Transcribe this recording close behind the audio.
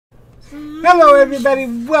Hello everybody,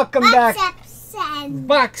 welcome back.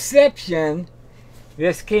 Boxception.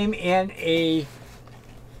 This came in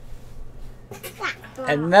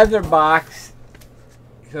another box.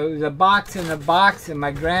 So it was a box in a box, and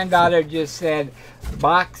my granddaughter just said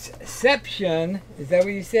Boxception. Is that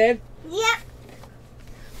what you said? Yep.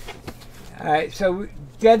 Alright, so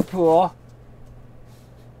Deadpool,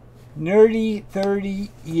 nerdy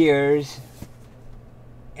 30 years,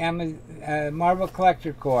 Marvel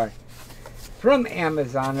Collector Corps. From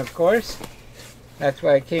Amazon, of course. That's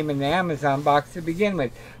why it came in the Amazon box to begin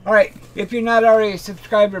with. Alright, if you're not already a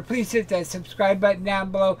subscriber, please hit that subscribe button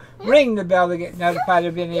down below. Ring the bell to get notified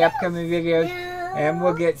of any upcoming videos, and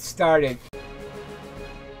we'll get started.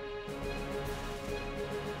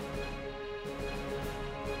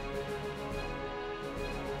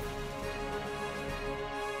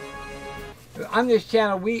 On this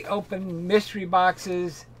channel, we open mystery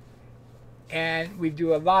boxes, and we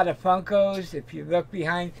do a lot of Funkos. If you look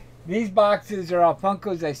behind, these boxes are all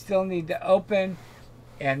Funkos I still need to open,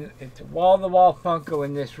 and it's a wall-to-wall Funko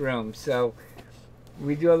in this room. So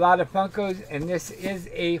we do a lot of Funkos, and this is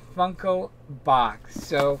a Funko box.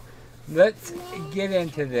 So let's get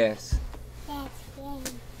into this.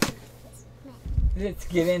 Let's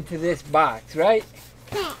get into this box, right?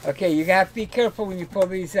 Okay, you have to be careful when you pull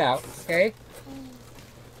these out, okay?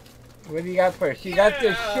 What do you got first? You got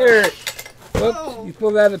the shirt. Whoops, you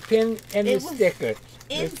pulled out a pin and the sticker.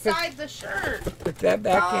 Inside the shirt. Put that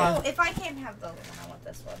back in. Oh, if I can't have the other one, I want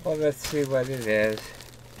this one. Well, let's see what it is.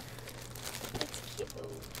 It's cute.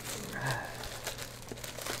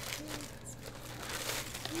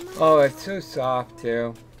 Oh, it's so soft,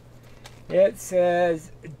 too. It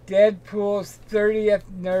says, Deadpool's 30th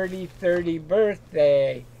Nerdy 30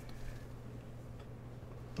 birthday.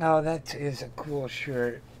 Oh, that is a cool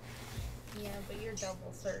shirt. Yeah, but you're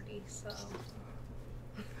double 30, so.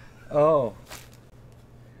 Oh.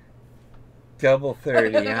 Double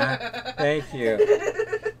 30, huh? Thank you.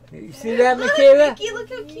 You see that, Michaela? Mickey, look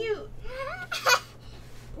how cute.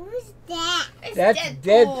 Who's that? That's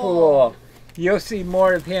Deadpool. You'll see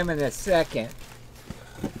more of him in a second.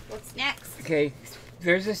 What's next? Okay,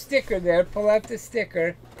 there's a sticker there. Pull out the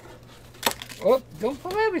sticker. Oh, don't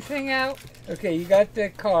pull everything out. Okay, you got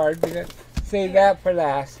the card. We're gonna save that for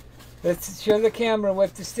last. Let's show the camera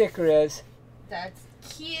what the sticker is. That's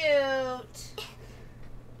cute.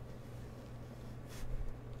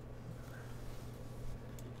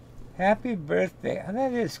 Happy birthday. Oh,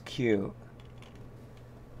 that is cute.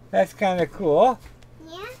 That's kind of cool.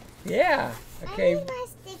 Yeah? Yeah. Okay. I need my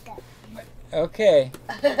sticker. Okay.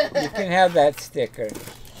 You can have that sticker.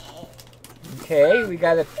 Okay, we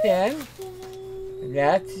got a pin.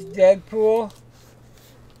 That's Deadpool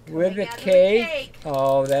with a cake.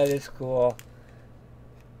 Oh, that is cool.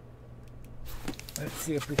 Let's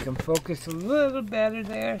see if we can focus a little better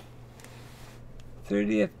there.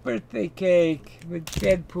 30th birthday cake with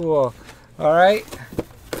Deadpool. All right.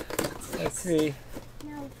 Let's see.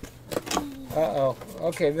 No. Uh-oh.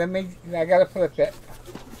 Okay, I gotta flip it.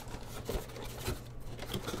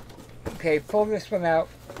 Okay, pull this one out.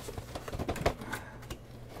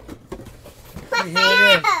 Here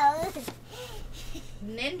it is.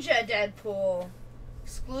 Ninja Deadpool.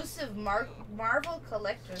 Exclusive Marvel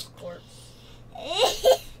Collector's Corps.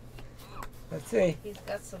 Let's see. He's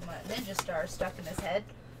got some ninja stars stuck in his head.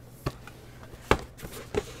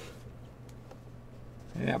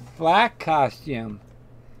 And a black costume.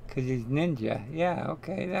 Because he's ninja. Yeah,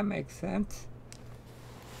 okay, that makes sense.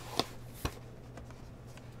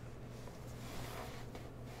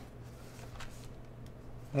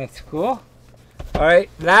 That's cool. Alright,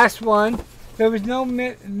 last one. There was no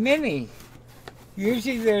mini.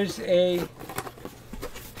 Usually there's a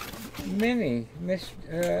mini.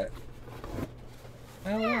 No,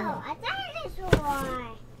 I thought it was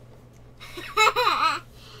one.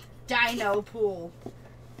 Dino Pool.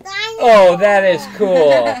 Oh, that is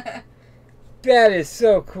cool. That is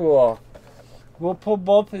so cool. We'll pull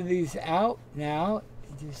both of these out now.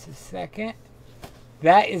 Just a second.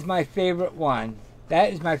 That is my favorite one.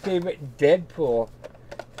 That is my favorite Deadpool.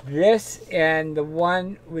 This and the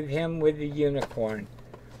one with him with the unicorn.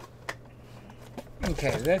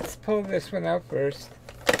 Okay, let's pull this one out first.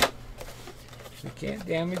 We can't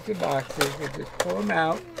damage the boxes. We'll just pull them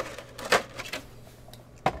out.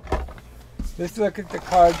 Let's look at the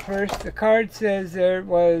card first. The card says there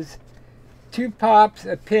was 2 pops,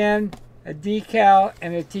 a pin, a decal,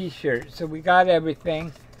 and a t-shirt. So we got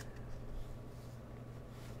everything.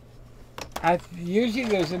 Usually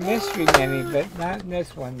there's a mystery mini, but not in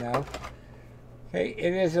this one though. Okay,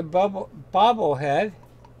 it is a bobblehead,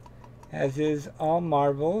 as is all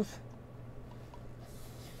Marvels.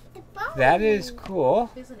 The bubble That is cool.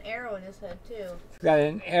 He has an arrow in his head too. He's got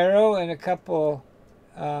an arrow and a couple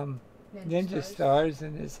ninja stars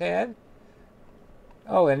in his head.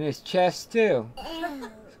 Oh, in his chest too. There's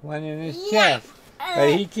one in his chest. But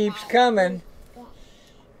he keeps coming.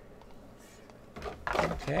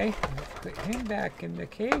 Okay, let's put him back in the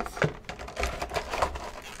case.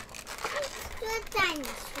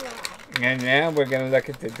 And now we're going to look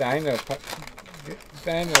at the dino pool.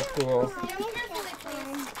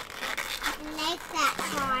 Make that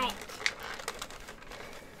part.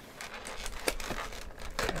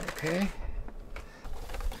 Okay.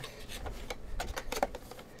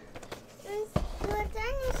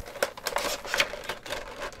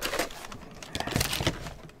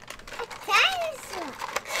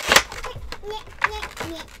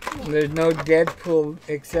 There's no Deadpool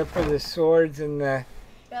except for the swords and the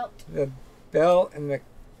belt and the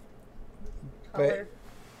Color.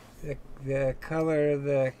 the color of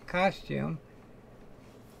the costume.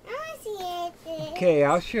 I want to see it. Okay,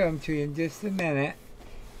 I'll show them to you in just a minute.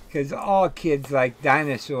 Because all kids like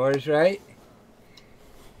dinosaurs, right?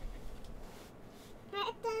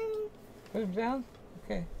 Put them down?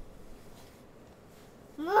 Okay.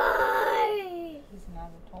 More. He's not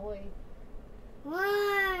a toy.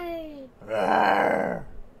 More. Rawr.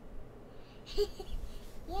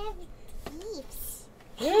 Yeah, beeps.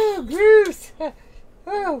 Oh, Bruce!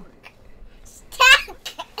 Oh! Stop.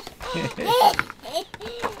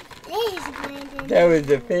 That was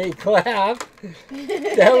a fake laugh.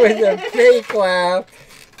 That was a fake laugh.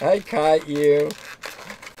 I caught you.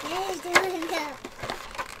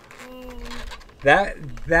 That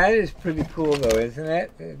is pretty cool though, isn't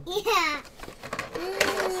it? Yeah.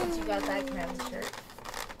 Since you got that, can I have a shirt?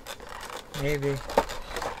 Maybe.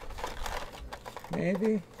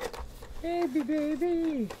 Maybe. Maybe,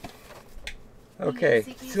 baby.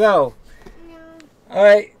 Okay, so,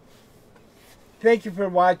 alright. Thank you for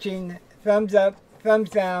watching. Thumbs up, thumbs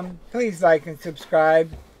down. Please like and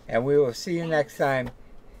subscribe. And we will see you next time.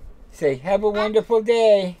 Say, have a wonderful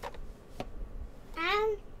day.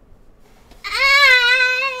 Bye.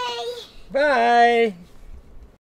 Bye.